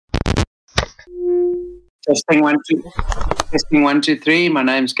Testing 1 2. Testing 1 2 3. My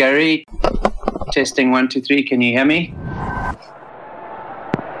name's Gary. Testing 1 2 3. Can you hear me?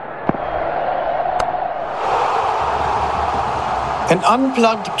 An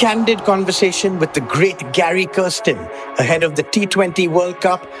unplugged, candid conversation with the great Gary Kirsten ahead of the T20 World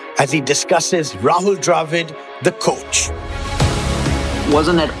Cup as he discusses Rahul Dravid, the coach.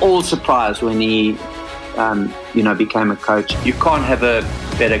 Wasn't at all surprised when he, became a coach. You can't have a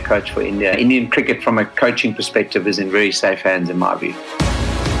better coach for India. Indian cricket, from a coaching perspective, is in very safe hands, in my view.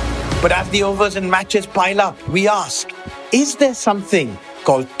 But as the overs and matches pile up, we ask, is there something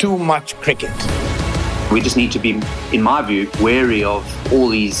called too much cricket? We just need to be, in my view, wary of all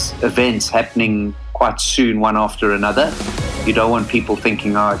these events happening quite soon, one after another. You don't want people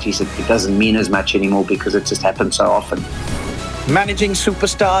thinking, it doesn't mean as much anymore because it just happens so often. Managing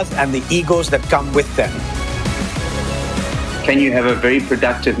superstars and the egos that come with them. Can you have a very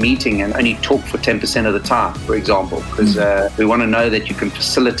productive meeting and only talk for 10% of the time, for example? Because we want to know that you can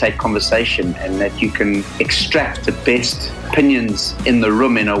facilitate conversation and that you can extract the best opinions in the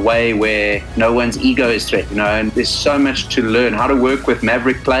room in a way where no one's ego is threatened. And there's so much to learn, how to work with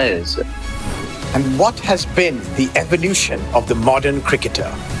maverick players. And what has been the evolution of the modern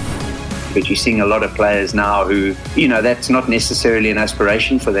cricketer? But you're seeing a lot of players now who, that's not necessarily an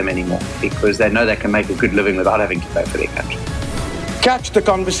aspiration for them anymore because they know they can make a good living without having to play for their country. Catch the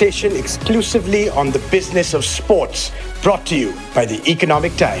conversation exclusively on The Business of Sports, brought to you by the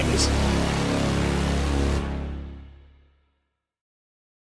Economic Times.